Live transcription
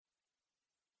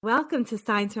Welcome to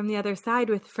Signs from the Other Side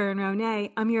with Fern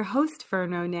Ronay. I'm your host, Fern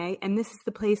Ronay, and this is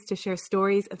the place to share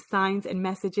stories of signs and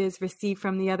messages received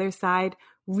from the other side.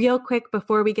 Real quick,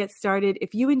 before we get started,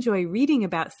 if you enjoy reading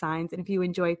about signs and if you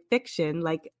enjoy fiction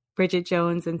like Bridget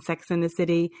Jones and Sex and the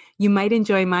City, you might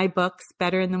enjoy my books,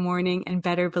 Better in the Morning and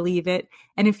Better Believe It.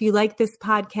 And if you like this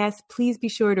podcast, please be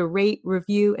sure to rate,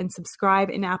 review, and subscribe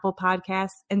in Apple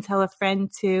Podcasts and tell a friend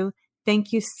too.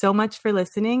 Thank you so much for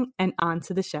listening, and on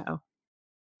to the show.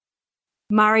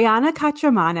 Mariana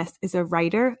Cotromanes is a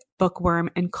writer, bookworm,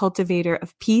 and cultivator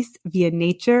of peace via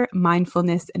nature,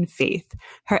 mindfulness, and faith.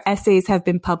 Her essays have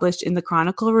been published in the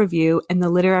Chronicle Review and the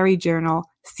literary journal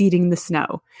Seeding the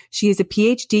Snow. She is a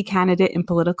PhD candidate in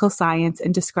political science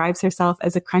and describes herself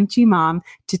as a crunchy mom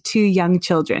to 2 young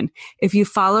children. If you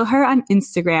follow her on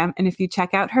Instagram and if you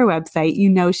check out her website, you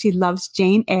know she loves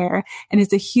Jane Eyre and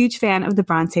is a huge fan of the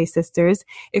Bronte sisters.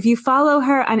 If you follow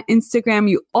her on Instagram,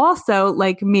 you also,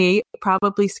 like me,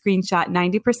 probably screenshot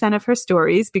 90% of her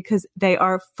stories because they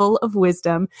are full of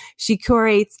wisdom. She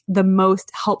curates the most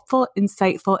helpful,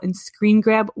 insightful, and screen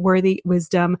grab worthy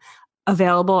wisdom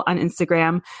available on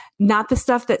Instagram. Not the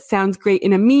stuff that sounds great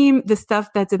in a meme, the stuff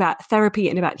that's about therapy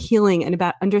and about healing and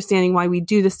about understanding why we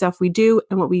do the stuff we do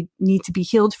and what we need to be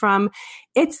healed from.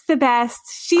 It's the best.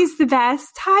 She's the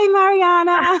best. Hi,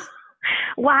 Mariana.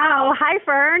 Wow. Hi,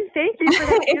 Fern. Thank you for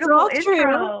that beautiful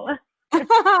intro.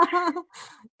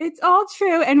 It's all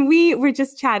true. And we were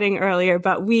just chatting earlier,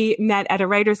 but we met at a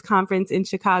writers' conference in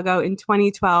Chicago in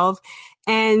 2012.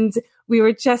 And we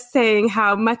were just saying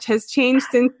how much has changed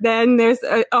since then. There's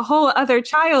a whole other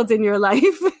child in your life.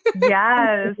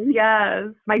 Yes.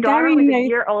 My daughter was a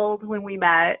year old when we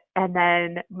met, and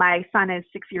then my son is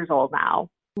 6 years old now.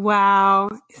 Wow.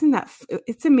 Isn't that,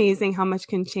 it's amazing how much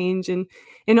can change in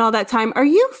all that time. Are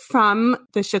you from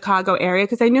the Chicago area?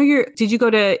 Because I know did you go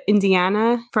to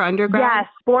Indiana for undergrad? Yes.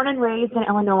 Born and raised in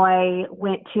Illinois,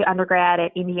 went to undergrad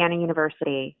at Indiana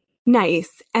University. Nice.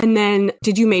 And then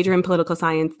did you major in political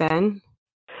science then?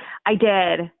 I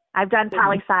did. I've done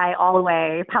poli-sci all the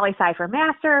way. Poli-sci for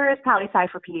master's, poli-sci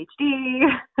for PhD.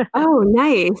 Oh,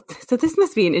 nice. So this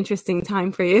must be an interesting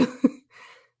time for you.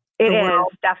 It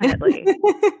is, definitely.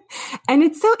 And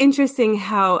it's so interesting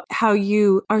how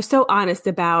you are so honest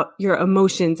about your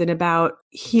emotions and about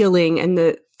healing and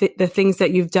the things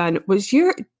that you've done. Was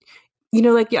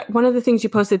one of the things you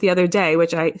posted the other day,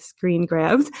 which I screen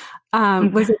grabbed,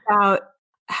 was about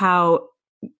how,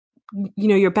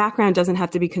 your background doesn't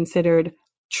have to be considered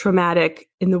traumatic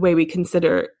in the way we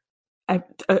consider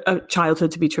a childhood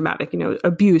to be traumatic,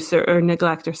 abuse or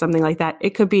neglect or something like that.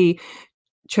 It could be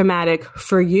traumatic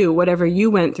for you. Whatever you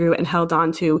went through and held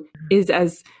on to is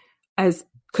as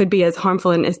could be as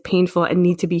harmful and as painful and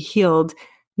need to be healed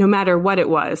no matter what it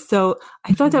was. So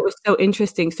I thought that was so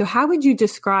interesting. So how would you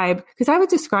describe, because I would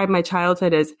describe my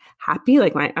childhood as happy,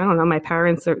 like my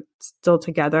parents are still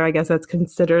together. I guess that's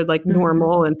considered like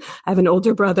normal. And I have an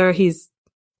older brother. He's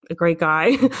a great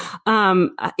guy.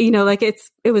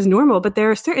 It was normal, but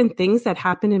there are certain things that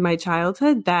happened in my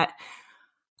childhood that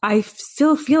I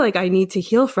still feel like I need to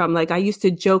heal from. Like I used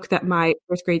to joke that my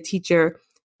first grade teacher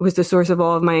was the source of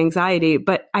all of my anxiety,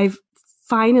 but I've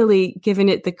finally given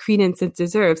it the credence it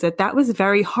deserves. That was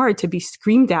very hard to be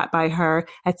screamed at by her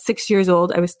at 6 years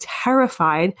old. I was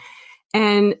terrified.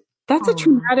 And that's a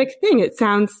traumatic thing. It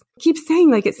keeps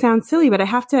saying like it sounds silly, but I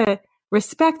have to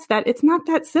respect that it's not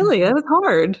that silly. That was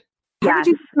hard. How would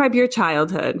you describe your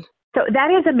childhood? So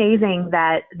that is amazing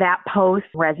that post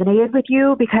resonated with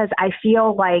you, because I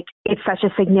feel like it's such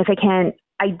a significant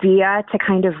idea to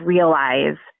kind of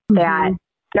realize that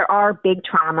there are big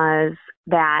traumas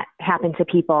that happen to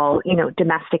people,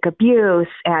 domestic abuse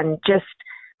and just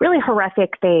really horrific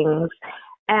things.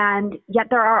 And yet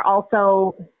there are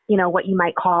also, what you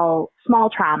might call small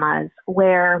traumas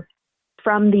where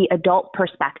from the adult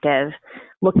perspective,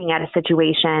 looking at a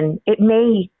situation, it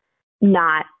may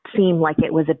not seem like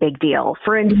it was a big deal.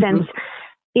 For instance,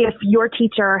 if your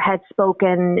teacher had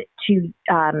spoken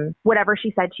to whatever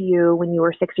she said to you when you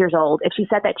were 6 years old, if she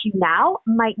said that to you now,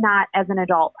 might not as an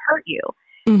adult hurt you.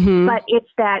 But it's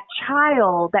that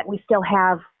child that we still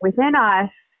have within us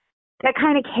that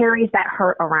kind of carries that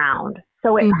hurt around.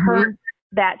 So it hurt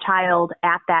that child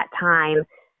at that time.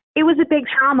 It was a big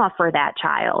trauma for that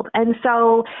child. And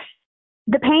so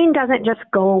the pain doesn't just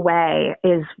go away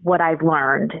is what I've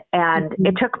learned. And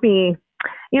it took me,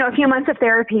 a few months of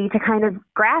therapy to kind of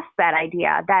grasp that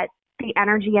idea that the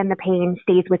energy and the pain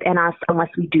stays within us unless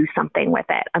we do something with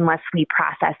it, unless we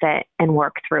process it and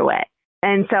work through it.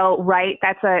 And so,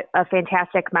 that's a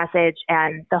fantastic message.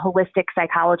 And the holistic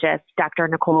psychologist, Dr.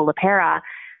 Nicole LaPera,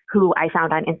 who I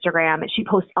found on Instagram, she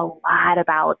posts a lot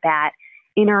about that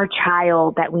inner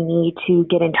child that we need to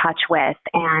get in touch with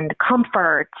and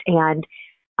comfort and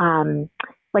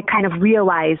like kind of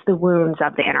realize the wounds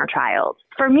of the inner child.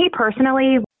 For me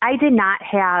personally, I did not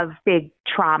have big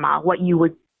trauma, what you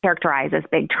would characterize as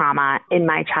big trauma in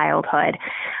my childhood.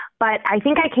 But I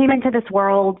think I came into this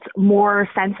world more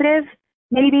sensitive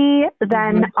maybe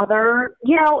than other,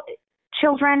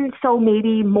 children. So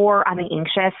maybe more on the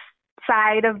anxious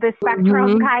side of the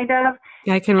spectrum, kind of.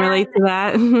 Yeah, I can relate to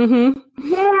that.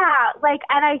 Yeah,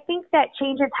 and I think that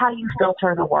changes how you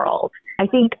filter the world. I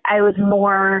think I was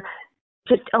more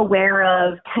just aware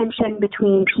of tension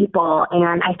between people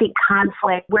and I think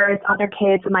conflict, whereas other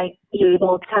kids might be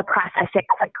able to process it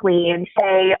quickly and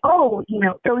say, oh,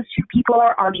 those two people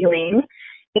are arguing.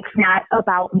 It's not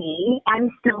about me. I'm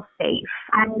still safe.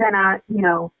 I'm gonna,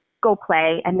 go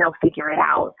play and they'll figure it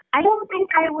out. I don't think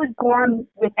I was born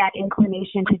with that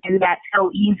inclination to do that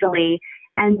so easily.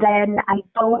 And then I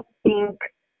don't think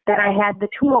that I had the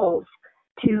tools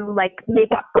to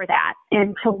make up for that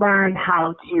and to learn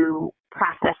how to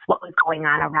process what was going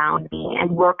on around me and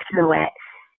work through it.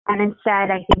 And instead,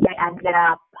 I think I ended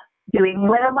up doing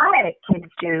what a lot of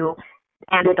kids do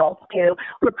and adults do,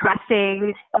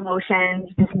 repressing emotions,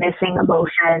 dismissing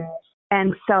emotions.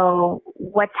 And so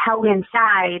what's held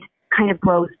inside kind of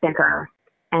grows bigger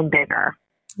and bigger.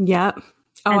 Yep.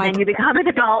 Oh, and then you become an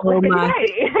adult with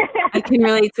anxiety. I can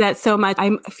relate to that so much.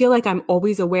 I feel like I'm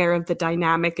always aware of the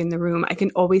dynamic in the room. I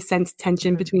can always sense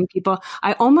tension between people.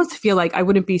 I almost feel like I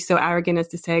wouldn't be so arrogant as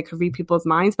to say I could read people's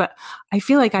minds, but I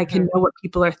feel like I can know what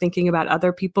people are thinking about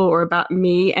other people or about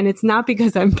me. And it's not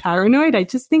because I'm paranoid. I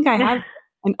just think I have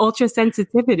an ultra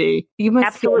sensitivity. You must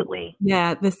absolutely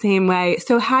feel, the same way.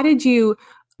 So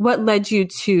what led you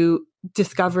to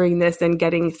discovering this and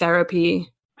getting therapy?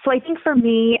 So I think for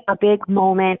me, a big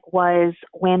moment was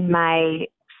when my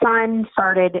son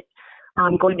started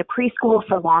going to preschool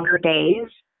for longer days,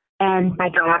 and my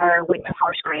daughter went to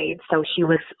first grade, so she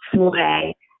was full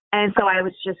day. And so I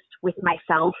was just with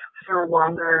myself for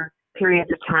longer periods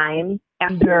of time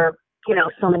after,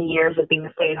 so many years of being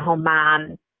a stay-at-home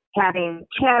mom, having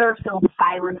chatter-filled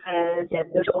silences, and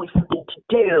there's always something to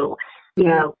do.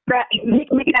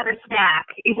 Make another snack,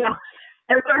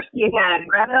 they're thirsty again,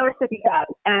 grab another sippy cup.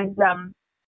 And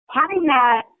having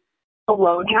that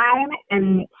alone time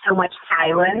and so much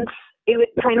silence, it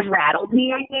kind of rattled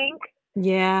me, I think.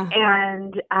 Yeah.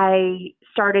 And I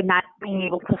started not being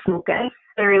able to focus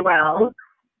very well.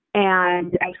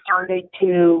 And I started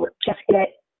to just get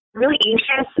really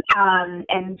anxious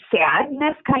and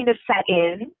sadness kind of set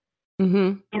in.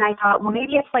 Mm-hmm. And I thought, well,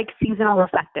 maybe it's like seasonal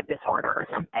affective disorder or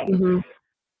something. Mm-hmm.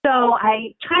 So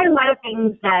I tried a lot of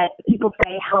things that people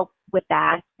say help with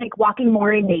that, like walking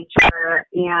more in nature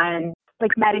and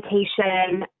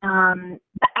meditation.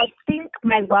 I think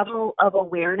my level of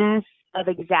awareness of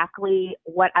exactly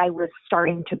what I was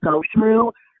starting to go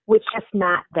through was just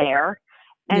not there.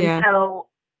 And so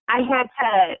I had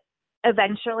to,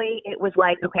 eventually it was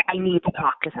like, okay, I need to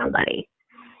talk to somebody.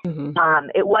 Mm-hmm.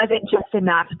 It wasn't just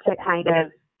enough to kind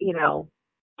of,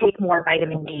 take more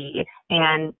vitamin D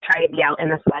and try to be out in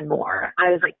the sun more. I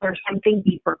was like, there's something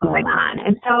deeper going on.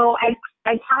 And so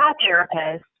I saw a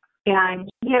therapist, and,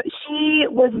 she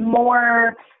wasn't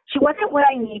what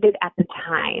I needed at the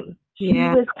time. She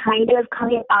was kind of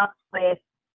coming up with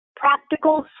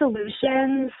practical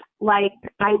solutions. Like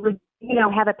I would,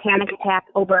 have a panic attack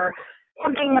over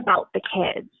something about the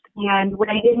kids. And what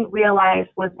I didn't realize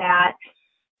was that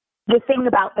the thing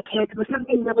about the kids was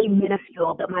something really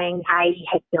minuscule, but my anxiety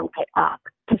had built it up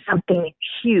to something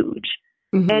huge.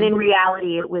 Mm-hmm. And in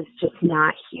reality, it was just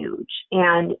not huge.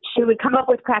 And she would come up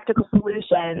with practical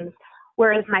solutions,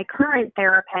 whereas my current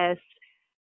therapist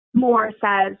more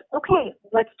says, okay,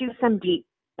 let's do some deep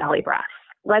belly breaths.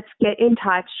 Let's get in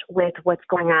touch with what's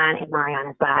going on in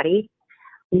Mariana's body.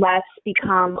 Let's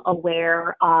become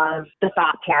aware of the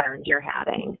thought patterns you're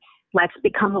having. Let's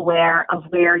become aware of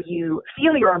where you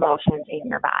feel your emotions in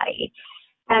your body.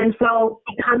 And so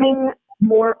becoming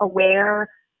more aware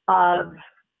of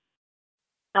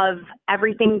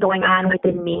everything going on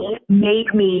within me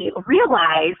made me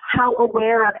realize how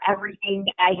aware of everything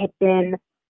I had been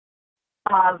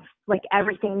of,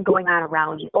 everything going on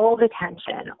around me, all the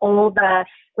tension, all the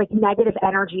negative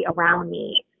energy around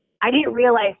me. I didn't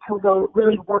realize till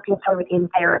really working through it in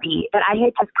therapy that I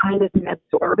had just kind of been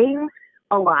absorbing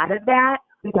a lot of that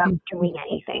without doing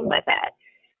anything with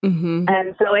it. Mm-hmm.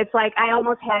 And so it's like I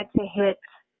almost had to hit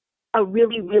a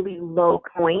really, really low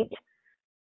point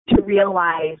to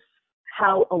realize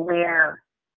how aware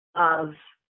of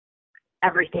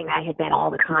everything I had been,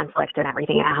 all the conflict and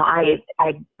everything, and how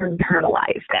I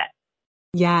internalized it.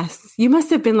 Yes. You must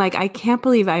have been like, I can't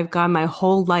believe I've gone my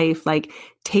whole life, like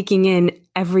taking in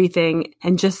everything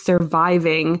and just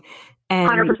surviving. And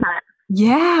 100%.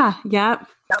 yeah. Yep.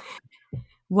 Yep.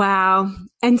 Wow.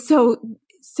 And so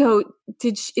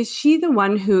is she the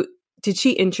one did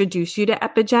she introduce you to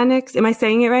epigenetics? Am I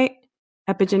saying it right?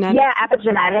 Epigenetics? Yeah,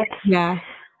 epigenetics. Yeah.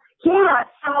 Yeah.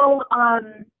 So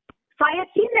I had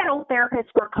seen that old therapist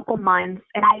for a couple months,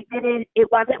 and it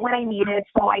wasn't what I needed,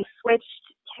 so I switched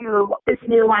to this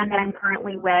new one that I'm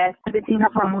currently with. I've been seeing her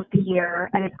for almost a year,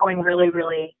 and it's going really,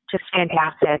 really just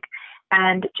fantastic.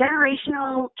 And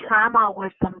generational trauma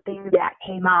was something that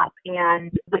came up,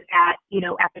 and with that,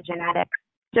 epigenetics,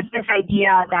 just this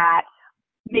idea that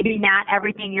maybe not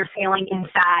everything you're feeling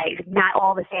inside, not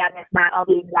all the sadness, not all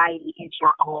the anxiety is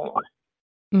your own.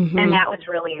 Mm-hmm. And that was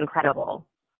really incredible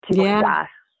to yeah. discuss.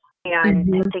 And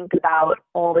Mm-hmm. to think about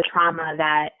all the trauma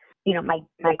that,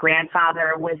 my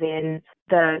grandfather was in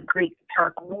the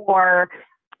Greek-Turk War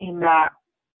in the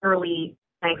early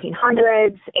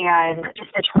 1900s, and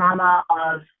just the trauma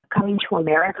of coming to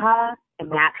America and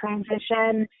that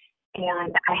transition.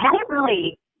 And I hadn't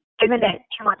really given it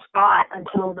too much thought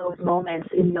until those moments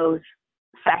in those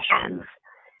sessions.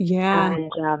 Yeah.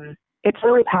 And it's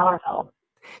really powerful.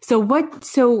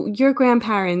 So your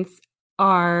grandparents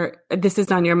this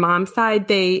is on your mom's side,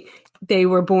 they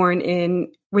were born in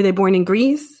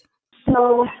Greece?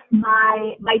 So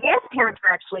my dad's parents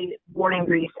were actually born in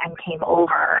Greece and came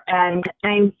over, and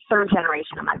I'm third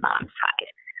generation on my mom's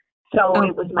side. So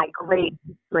It was my great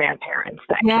grandparents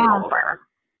that came over.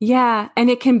 Yeah, and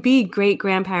it can be great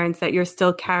grandparents that you're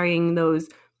still carrying those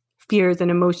fears and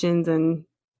emotions and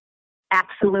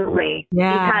absolutely.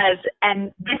 Yeah.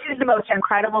 And this is the most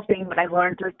incredible thing that I've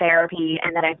learned through therapy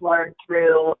and that I've learned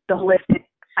through the holistic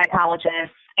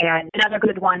psychologists. And another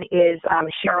good one is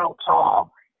Cheryl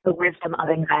Paul, The Wisdom of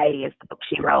Anxiety is the book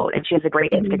she wrote, and she has a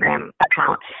great Instagram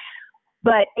account.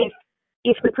 But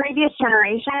if the previous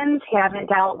generations haven't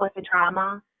dealt with the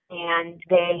trauma and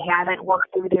they haven't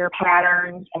worked through their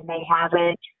patterns and they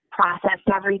haven't processed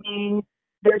everything,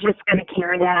 they're just going to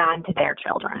carry that on to their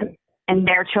children. And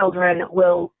their children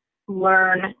will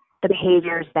learn the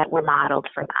behaviors that were modeled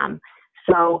for them.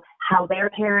 So how their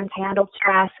parents handle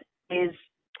stress is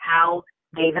how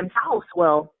they themselves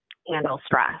will handle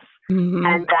stress. Mm-hmm.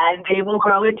 And then they will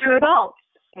grow into adults,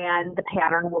 and the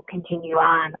pattern will continue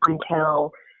on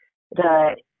until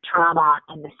the trauma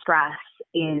and the stress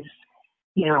is,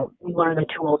 we learn the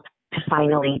tools to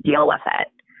finally deal with it.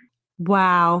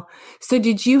 Wow. So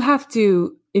did you have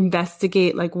to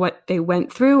investigate like what they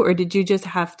went through, or did you just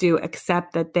have to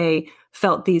accept that they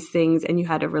felt these things and you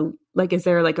had is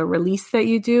there like a release that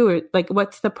you do, or like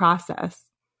what's the process?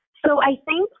 So I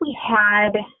think we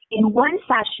had in one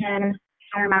session,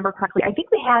 if I remember correctly, I think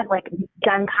we had like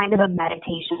done kind of a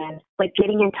meditation, like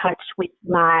getting in touch with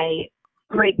my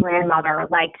great grandmother,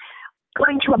 like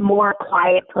going to a more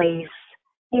quiet place,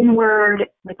 inward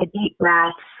with a deep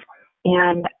breath.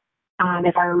 And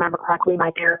if I remember correctly,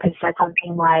 my therapist said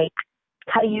something like,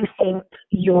 how do you think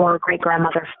your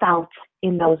great-grandmother felt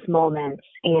in those moments?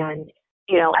 And,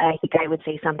 I think I would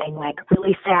say something like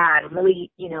really sad, really,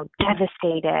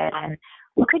 devastated. And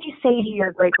what could you say to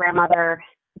your great-grandmother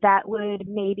that would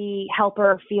maybe help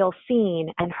her feel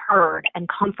seen and heard and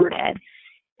comforted?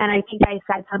 And I think I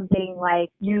said something like,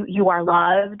 you are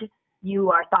loved,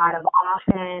 you are thought of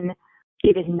often,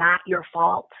 it is not your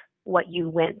fault what you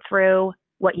went through.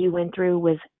 What you went through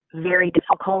was very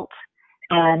difficult,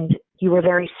 and you were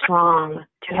very strong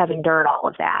to have endured all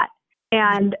of that.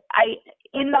 And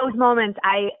in those moments,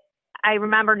 I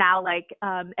remember now, like,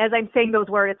 as I'm saying those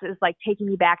words, it's like taking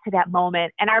me back to that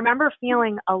moment. And I remember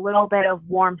feeling a little bit of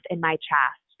warmth in my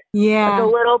chest. Yeah. Like a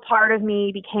little part of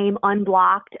me became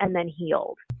unblocked and then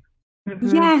healed.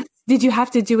 Mm-hmm. Yes. Did you have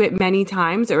to do it many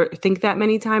times or think that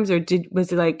many times, or was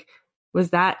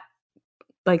that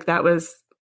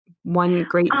one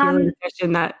great healing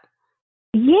session that?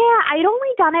 Yeah, I'd only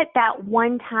done it that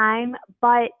one time,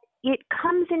 but it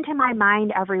comes into my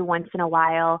mind every once in a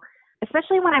while,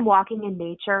 especially when I'm walking in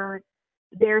nature.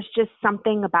 There's just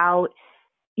something about,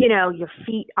 your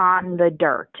feet on the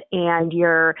dirt and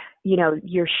your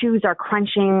shoes are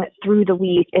crunching through the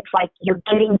weeds. It's like you're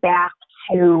getting back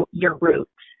to your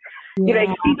roots. Yeah.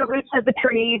 You see the roots of the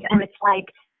trees, and it's like,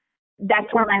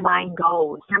 that's where my mind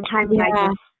goes. Sometimes I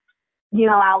just,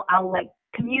 I'll like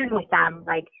commune with them,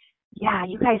 like, yeah,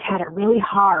 you guys had it really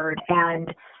hard,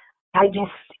 and I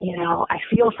just, I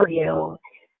feel for you.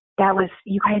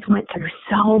 You guys went through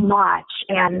so much,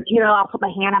 and, I'll put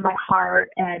my hand on my heart,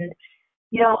 and,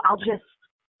 I'll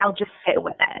just sit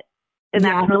with it. And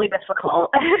that's really difficult.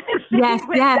 Yes,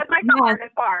 That's my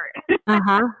hardest part.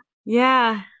 Uh-huh.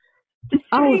 Yeah. Just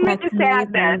Oh, sitting with that's the sadness.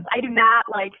 amazing. I do not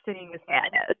like sitting with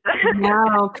sadness.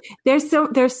 No,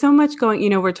 there's so much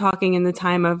going, we're talking in the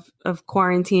time of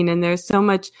quarantine, and there's so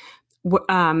much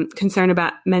concern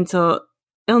about mental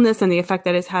illness and the effect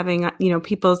that it's having on,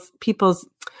 people's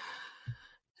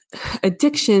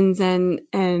addictions, and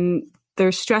their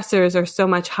stressors are so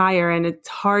much higher, and it's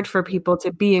hard for people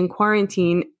to be in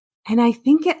quarantine. And I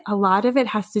think a lot of it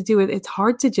has to do with, it's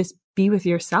hard to just be with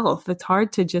yourself. It's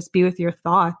hard to just be with your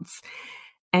thoughts.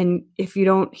 And if you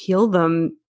don't heal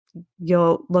them,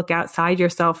 you'll look outside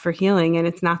yourself for healing, and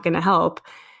it's not going to help.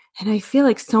 And I feel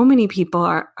like so many people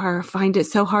are find it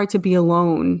so hard to be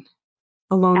alone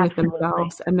with Absolutely.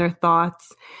 themselves and their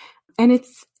thoughts. And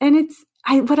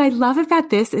what I love about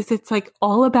this is it's like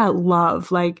all about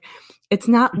love. Like, it's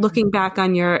not looking back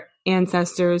on your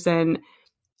ancestors and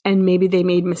maybe they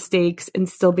made mistakes and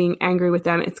still being angry with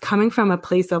them. It's coming from a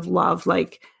place of love.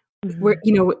 Like, we're,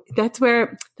 that's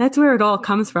where it all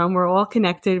comes from. We're all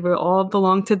connected. We all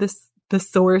belong to the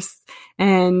source,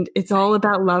 and it's all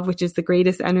about love, which is the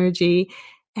greatest energy,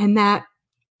 and that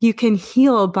you can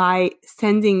heal by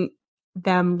sending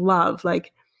them love.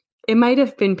 Like, it might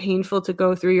have been painful to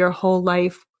go through your whole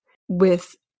life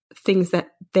with things that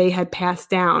they had passed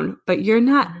down, but you're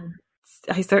not,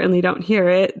 I certainly don't hear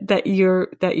it, that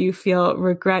you feel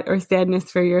regret or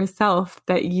sadness for yourself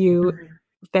that you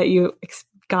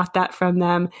got that from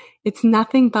them. It's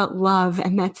nothing but love,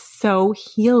 and that's so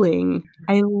healing.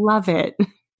 I love it.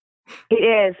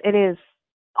 It is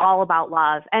all about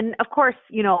love. And of course,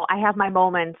 I have my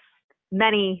moments,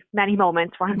 many, many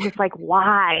moments where I'm just like,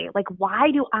 why? Like,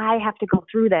 why do I have to go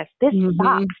through this? This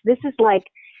sucks. This is like,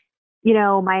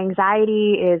 my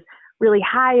anxiety is really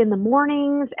high in the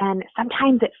mornings, and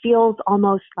sometimes it feels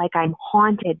almost like I'm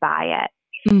haunted by it.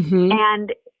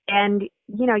 And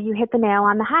you hit the nail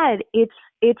on the head.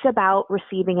 It's about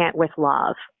receiving it with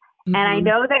love. And I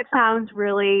know that sounds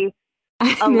really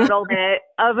a little bit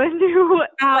of a new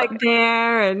out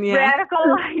there and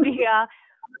radical idea,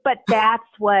 but that's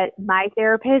what my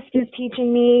therapist is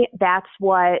teaching me. That's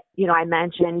what, I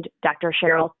mentioned Dr.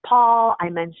 Cheryl Paul, I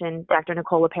mentioned Dr.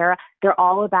 Nicole LaPera. They're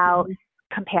all about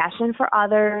compassion for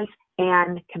others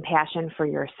and compassion for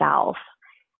yourself.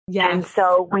 Yes. And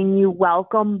so when you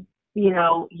welcome,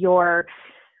 your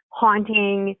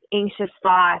haunting, anxious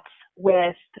thoughts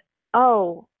with,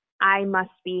 oh, I must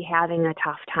be having a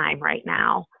tough time right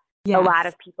now. Yes. A lot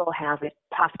of people have a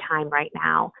tough time right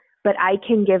now, but I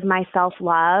can give myself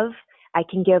love. I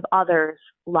can give others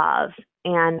love.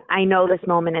 And I know this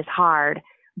moment is hard,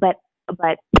 but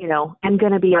I'm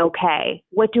going to be okay.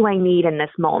 What do I need in this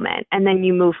moment? And then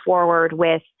you move forward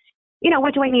with,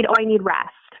 what do I need? Oh, I need rest.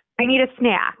 I need a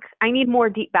snack. I need more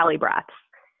deep belly breaths.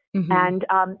 And,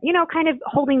 kind of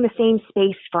holding the same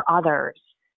space for others.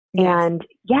 Yes. And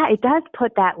it does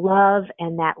put that love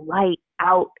and that light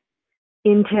out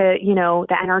into,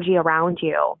 the energy around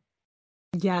you.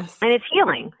 Yes. And it's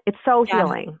healing. It's so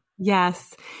healing.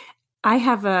 Yes. I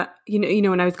have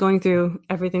when I was going through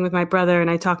everything with my brother, and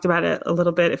I talked about it a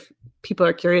little bit, if people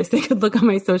are curious, they could look on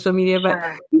my social media, but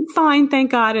he's fine.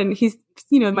 Thank God. And he's,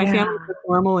 my family is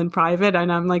normal and private,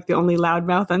 and I'm like the only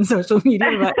loudmouth on social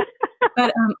media,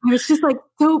 but I was just like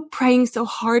praying so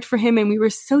hard for him, and we were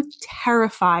so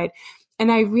terrified. And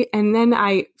then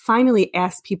I finally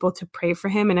asked people to pray for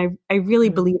him, and I really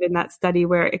believe in that study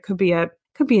where it could be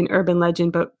an urban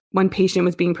legend, but one patient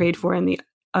was being prayed for and the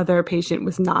other patient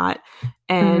was not,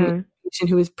 and the patient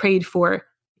who was prayed for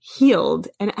healed.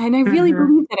 And I really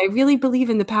believe that. I really believe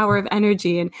in the power of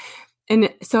energy, and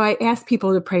so I asked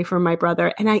people to pray for my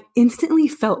brother, and I instantly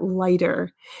felt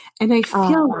lighter. And I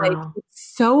feel like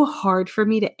it's so hard for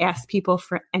me to ask people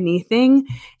for anything.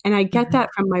 And I get that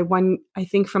from my one I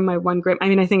think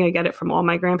I get it from all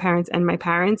my grandparents and my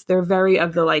parents. They're very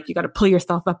of the, like, you got to pull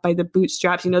yourself up by the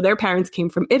bootstraps. Their parents came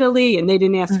from Italy and they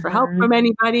didn't ask for help from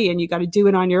anybody, and you got to do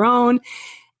it on your own.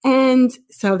 And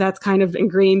so that's kind of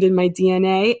ingrained in my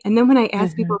DNA. And then when I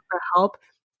asked people for help,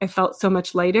 I felt so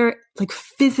much lighter, like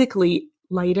physically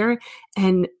lighter,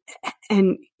 and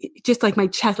just like my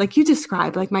chest, like you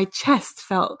described, like my chest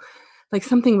felt like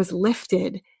something was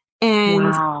lifted. And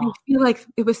I feel like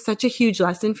it was such a huge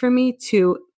lesson for me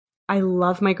I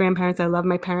love my grandparents. I love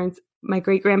my parents, my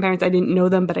great grandparents. I didn't know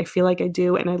them, but I feel like I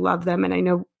do. And I love them. And I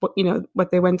know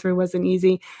what they went through wasn't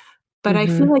easy, but I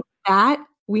feel like that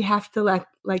we have to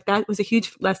like that was a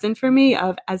huge lesson for me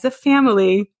of, as a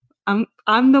family,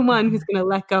 I'm the one who's going to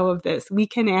let go of this. We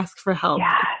can ask for help.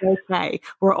 Yes. It's okay.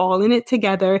 We're all in it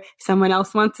together. Someone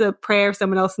else wants a prayer.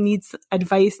 Someone else needs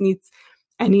advice, needs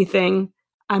anything.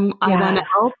 I want to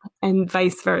help, and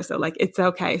vice versa. Like, it's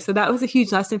okay. So that was a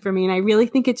huge lesson for me. And I really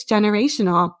think it's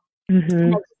generational.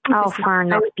 Mm-hmm. Oh, Fern,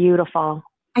 that's beautiful.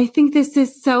 I think this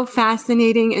is so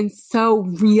fascinating and so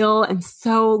real and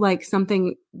so like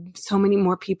something so many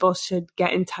more people should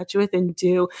get in touch with and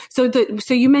do. So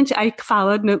you mentioned I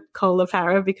followed Nicole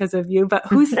LaFara because of you, but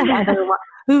who's the other one?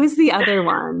 Who is the other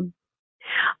one?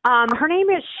 Her name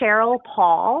is Cheryl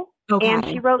Paul, and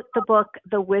Okay. she wrote the book,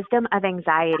 The Wisdom of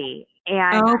Anxiety.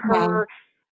 And her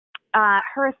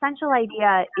essential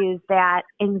idea is that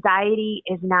anxiety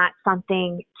is not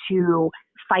something to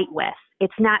fight with.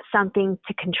 It's not something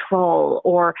to control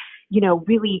or,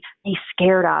 really be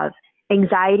scared of.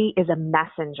 Anxiety is a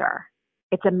messenger.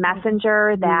 It's a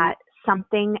messenger that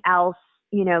something else,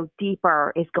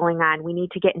 deeper is going on. We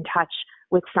need to get in touch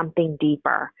with something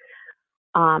deeper.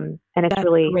 And it's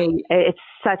great. It's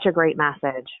such a great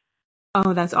message.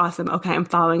 Oh, that's awesome. Okay. I'm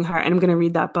following her and I'm going to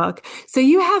read that book. So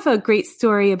you have a great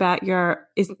story about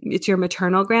it's your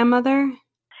maternal grandmother?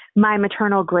 My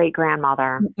maternal great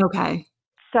grandmother. Okay.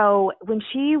 So when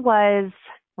she was,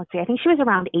 I think she was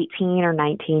around 18 or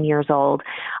 19 years old,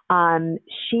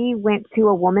 she went to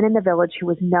a woman in the village who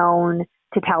was known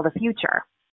to tell the future.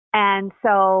 And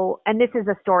this is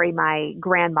a story my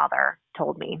grandmother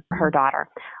told me, her daughter.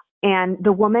 And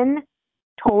the woman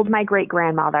told my great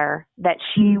grandmother that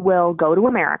she will go to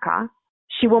America,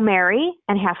 she will marry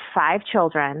and have 5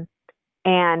 children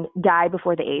and die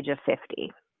before the age of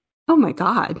 50. Oh my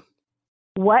God.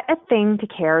 What a thing to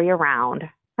carry around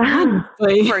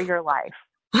for your life.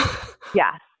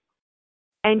 Yes.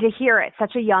 And to hear it at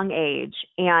such a young age.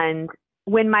 And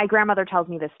when my grandmother tells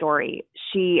me this story,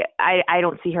 I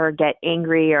don't see her get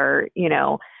angry or,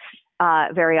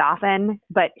 very often,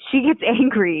 but she gets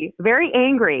angry, very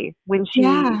angry when she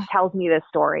tells me this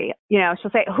story.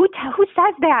 She'll say, who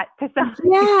says that to somebody?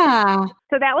 Yeah.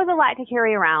 So that was a lot to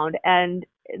carry around. And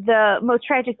the most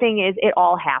tragic thing is it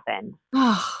all happened.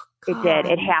 Oh, God. It did.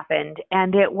 It happened.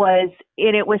 And it was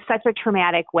such a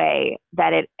traumatic way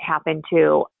that it happened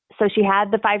too. So she had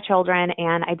the 5 children,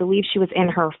 and I believe she was in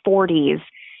her 40s.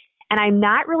 And I'm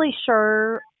not really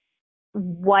sure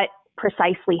what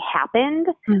precisely happened,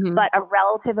 but a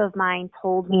relative of mine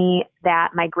told me that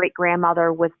my great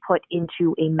grandmother was put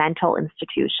into a mental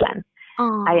institution.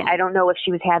 I don't know if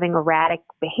she was having erratic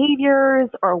behaviors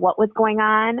or what was going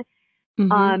on.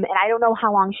 And I don't know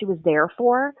how long she was there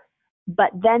for,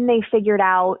 but then they figured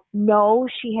out, no,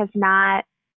 she has not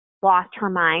lost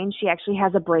her mind. She actually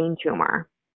has a brain tumor.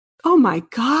 Oh my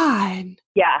God.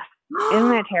 Yes. Isn't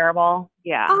that terrible?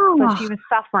 Yeah. So she was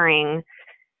suffering.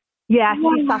 Yeah,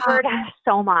 she suffered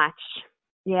so much.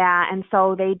 Yeah, and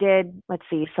so they did,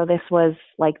 so this was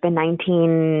like the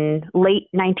late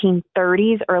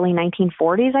 1930s, early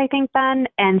 1940s, I think then.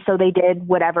 And so they did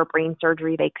whatever brain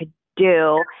surgery they could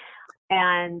do.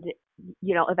 And,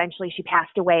 eventually she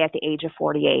passed away at the age of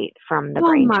 48 from the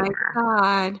brain tumor. Oh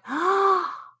my God.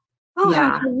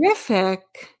 How horrific.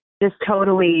 Just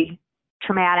totally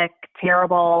traumatic,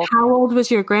 terrible. How old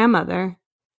was your grandmother?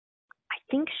 I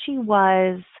think she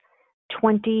was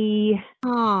 20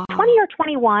 or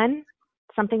 21,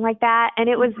 something like that. And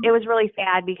it was really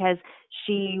sad because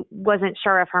she wasn't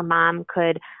sure if her mom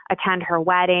could attend her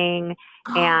wedding.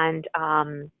 And I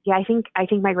think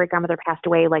my great grandmother passed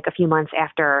away like a few months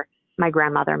after my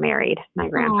grandmother married my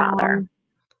grandfather.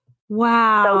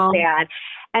 Wow. So sad.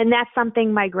 And that's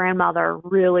something my grandmother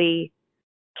really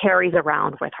carries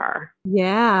around with her.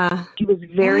 Yeah. She was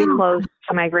very close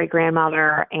to my great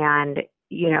grandmother, and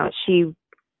she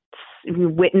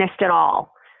witnessed it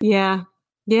all. Yeah.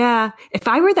 Yeah. If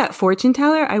I were that fortune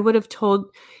teller, I would have told,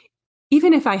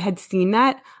 even if I had seen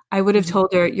that, I would have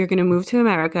told her, you're going to move to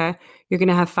America. You're going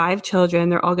to have 5 children.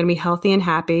 They're all going to be healthy and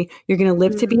happy. You're going to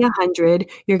live to be 100.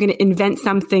 You're going to invent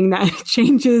something that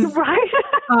changes. Right.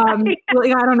 I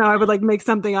don't know. I would make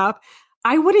something up.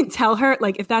 I wouldn't tell her,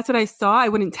 if that's what I saw, I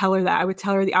wouldn't tell her that. I would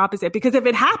tell her the opposite, because if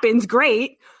it happens,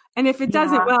 great. And if it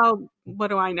doesn't, well, what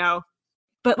do I know?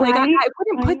 But I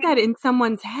wouldn't put that in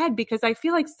someone's head, because I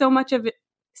feel like so much of it,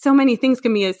 so many things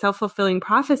can be a self-fulfilling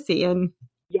prophecy. And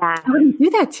I wouldn't do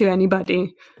that to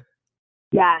anybody.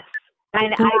 Yes.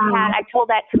 And I told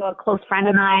that to a close friend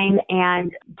of mine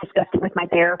and discussed it with my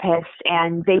therapist,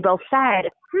 and they both said,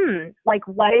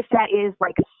 what if that is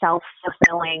like a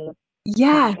self-fulfilling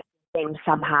thing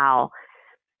somehow?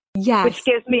 Yes. Which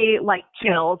gives me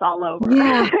chills all over.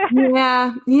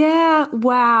 Yeah.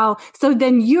 Wow. So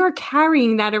then you're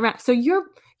carrying that around. So your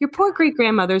poor great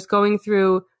grandmother's going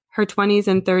through her 20s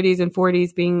and 30s and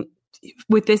 40s being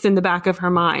with this in the back of her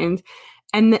mind,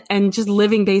 and just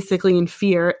living basically in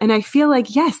fear. And I feel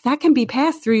like, yes, that can be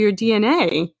passed through your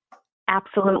DNA.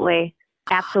 Absolutely.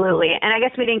 Absolutely. And I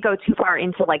guess we didn't go too far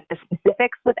into the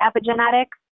specifics with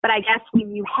epigenetics, but I guess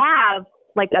when you have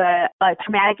like a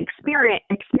traumatic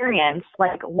experience,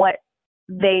 like what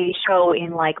they show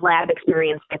in like lab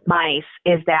experience with mice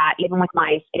is that even with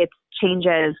mice, it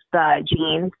changes the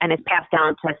genes and is passed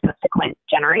down to subsequent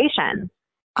generations.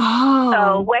 Oh.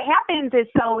 So what happens is,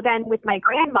 so then with my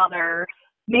grandmother,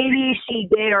 maybe she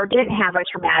did or didn't have a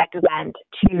traumatic event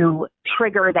to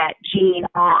trigger that gene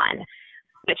on,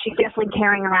 but she's definitely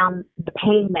carrying around the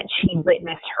pain that she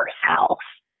witnessed herself.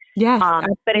 Yes,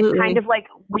 but it's kind of like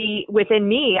within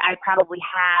me, I probably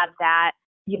have that,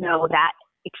 that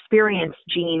experience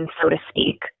gene, so to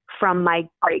speak, from my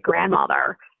great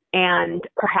grandmother. And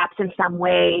perhaps in some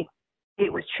way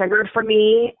it was triggered for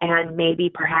me. And maybe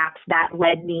perhaps that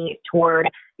led me toward,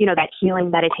 that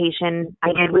healing meditation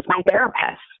I did with my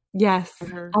therapist. Yes,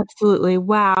 absolutely.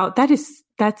 Wow.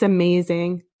 That's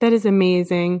amazing. That is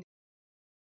amazing.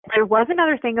 There was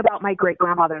another thing about my great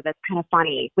grandmother that's kind of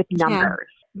funny with numbers.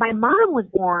 Yeah. My mom was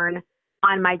born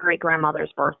on my great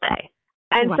grandmother's birthday.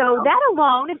 And so that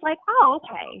alone is like, oh,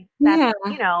 okay. That's,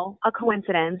 a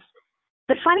coincidence.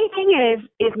 The funny thing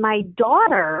is my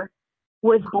daughter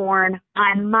was born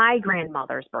on my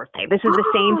grandmother's birthday. This is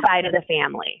the same side of the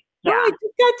family. Yeah. Oh, I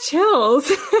just got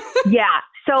chills. Yeah.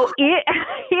 So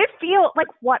it feels like,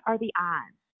 what are the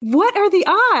odds? What are the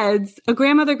odds? A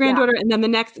grandmother, granddaughter, and then the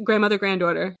next grandmother,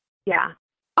 granddaughter. Yeah.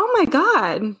 Oh my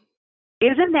God.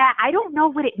 Isn't that, I don't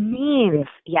know what it means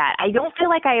yet. I don't feel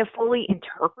like I have fully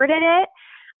interpreted it.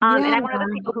 And I'm one of those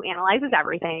people who analyzes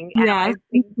everything. Yes,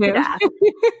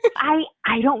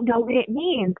 I don't know what it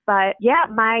means, but yeah,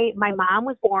 my mom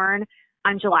was born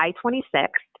on July 26th,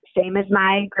 same as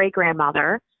my great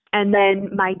grandmother. And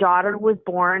then my daughter was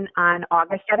born on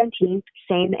August 17th,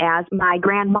 same as my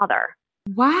grandmother.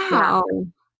 Wow.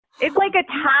 Yeah. It's like a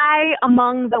tie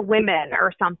among the women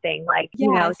or something, like,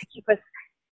 to keep us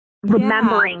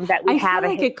remembering that we have a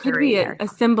history. It could be a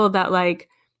symbol that, like,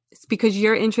 it's because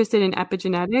you're interested in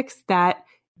epigenetics, that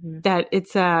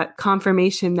it's a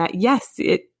confirmation that, yes,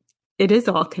 it is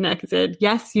all connected.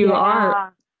 Yes, you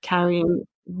are carrying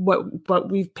what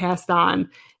we've passed on,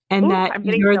 and that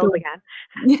you're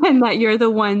and that you're the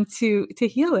one to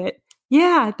heal it.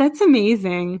 Yeah, that's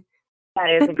amazing.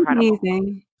 That's incredible.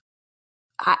 Amazing.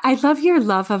 I love your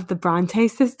love of the Bronte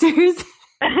sisters.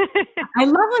 I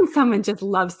love when someone just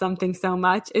loves something so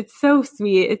much. It's so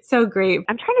sweet. It's so great.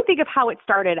 I'm trying to think of how it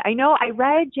started. I know I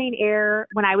read Jane Eyre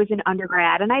when I was in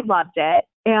undergrad and I loved it.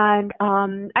 And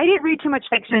I didn't read too much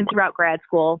fiction throughout grad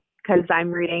school because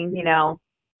I'm reading,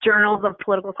 journals of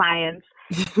political science.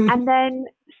 And then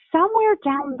somewhere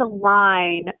down the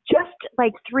line, just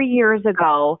like 3 years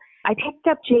ago, I picked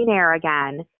up Jane Eyre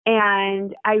again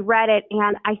and I read it.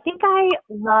 And I think I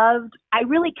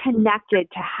really connected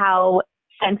to how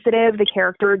sensitive the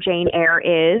character Jane Eyre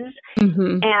is,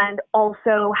 and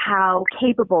also how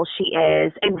capable she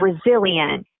is and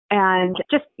resilient. And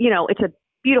just, it's a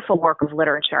beautiful work of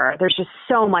literature. There's just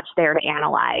so much there to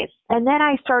analyze. And then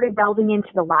I started delving into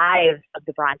the lives of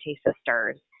the Bronte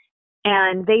sisters.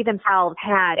 And they themselves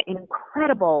had an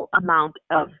incredible amount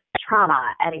of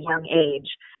trauma at a young age.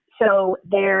 So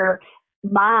their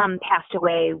mom passed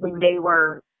away when they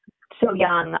were so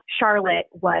young. Charlotte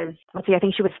was, I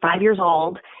think she was 5 years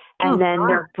old. And then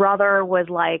their brother was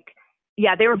like,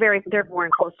 they're born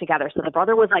close together. So the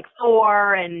brother was like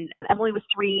 4 and Emily was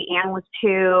 3, Anne was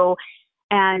 2.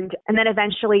 And then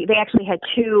eventually they actually had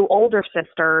 2 older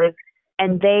sisters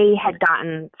and they had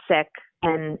gotten sick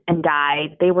and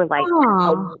died. They were like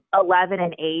 11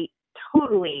 and 8,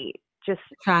 totally just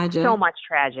tragic. So much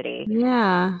tragedy.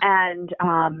 Yeah.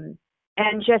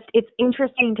 And just, it's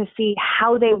interesting to see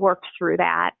how they worked through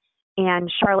that.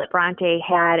 And Charlotte Bronte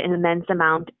had an immense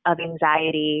amount of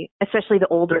anxiety, especially the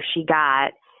older she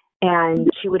got. And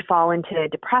she would fall into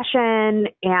depression.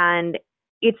 And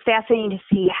it's fascinating to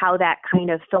see how that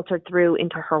kind of filtered through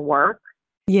into her work.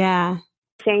 Yeah.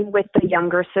 Same with the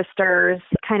younger sisters,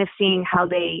 kind of seeing how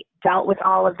they dealt with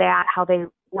all of that, how they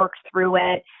worked through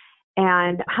it,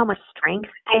 and how much strength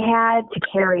they had to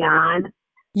carry on.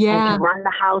 Yeah. And to run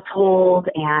the household,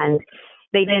 and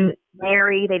they didn't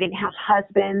marry, they didn't have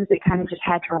husbands, they kind of just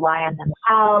had to rely on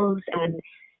themselves. And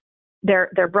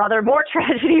their brother, more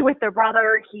tragedy with their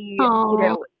brother. He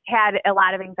had a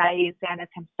lot of anxiety and sadness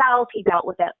himself. He dealt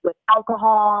with it with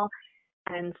alcohol.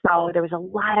 And so there was a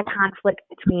lot of conflict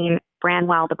between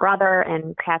Branwell, the brother,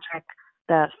 and Patrick,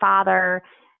 the father.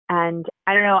 And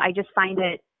I don't know, I just find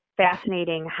it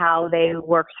fascinating how they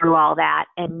work through all that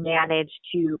and manage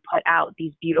to put out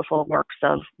these beautiful works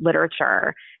of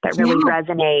literature that really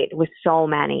resonate with so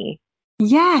many.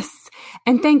 Yes.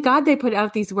 And thank God they put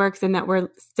out these works and that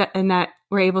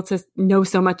we're able to know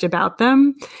so much about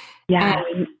them.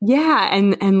 Yeah.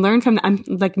 And learn from them.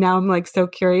 I'm like so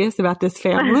curious about this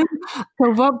family.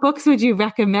 So what books would you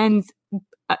recommend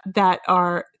that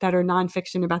are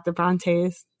nonfiction about the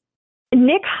Brontes?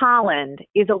 Nick Holland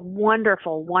is a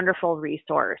wonderful, wonderful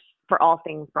resource for all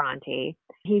things Bronte.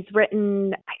 He's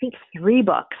written, I think, 3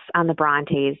 books on the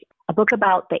Brontes, a book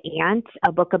about the aunt,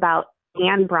 a book about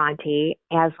Anne Bronte,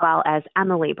 as well as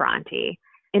Emily Bronte.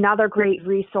 Another great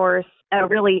resource, a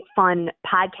really fun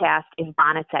podcast is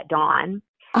Bonnets at Dawn.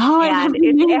 Oh, and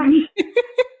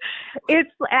it's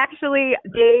actually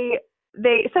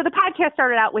so the podcast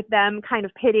started out with them kind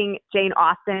of pitting Jane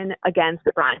Austen against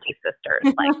the Bronte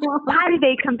sisters. Like, how do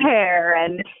they compare?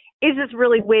 And is this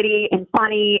really witty and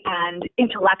funny and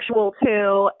intellectual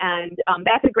too? And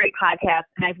that's a great podcast.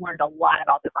 And I've learned a lot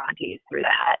about the Brontes through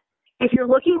that. If you're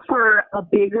looking for a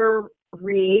bigger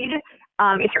read,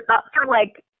 if you're up for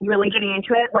like really getting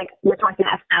into it, like we're talking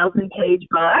a 1,000-page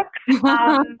book,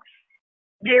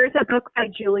 there's a book by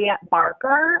Juliet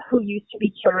Barker, who used to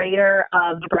be curator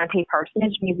of the Bronte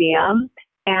Parsonage Museum.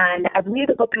 And I believe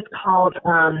the book is called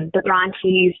The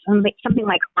Brontes, something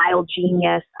like Wild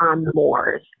Genius on the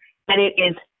Moors. And it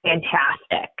is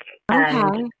fantastic. Okay.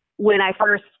 And when I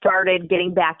first started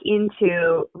getting back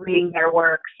into reading their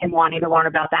works and wanting to learn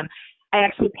about them, I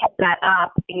actually picked that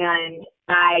up and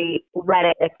I read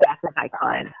it as fast as I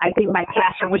could. I think my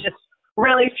passion was just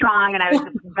really strong and I was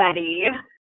just ready.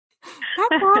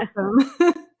 That's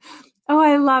awesome. Oh,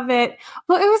 I love it.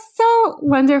 Well, it was so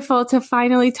wonderful to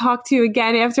finally talk to you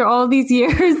again after all these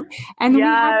years. And we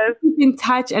have to keep in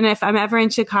touch. And if I'm ever in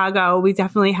Chicago, we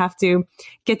definitely have to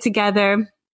get together.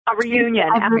 A reunion,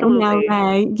 absolutely. In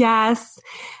LA. Yes.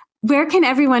 Where can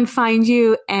everyone find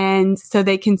you and so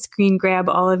they can screen grab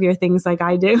all of your things like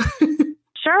I do?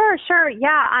 Sure.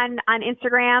 Yeah, on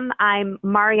Instagram, I'm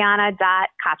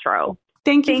mariana.cotro.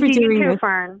 Thank you for doing you too, this.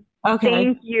 Fern. Okay.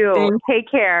 Thank you. Thanks.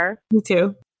 Take care. You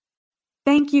too.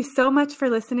 Thank you so much for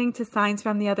listening to Signs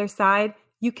from the Other Side.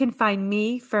 You can find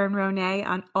me, Fern Ronay,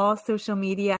 on all social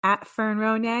media at Fern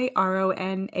Ronay,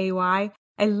 Ronay.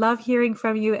 I love hearing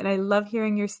from you and I love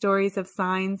hearing your stories of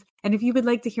signs. And if you would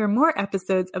like to hear more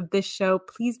episodes of this show,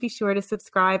 please be sure to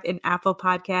subscribe in Apple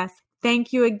Podcasts.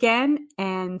 Thank you again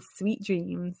and sweet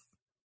dreams.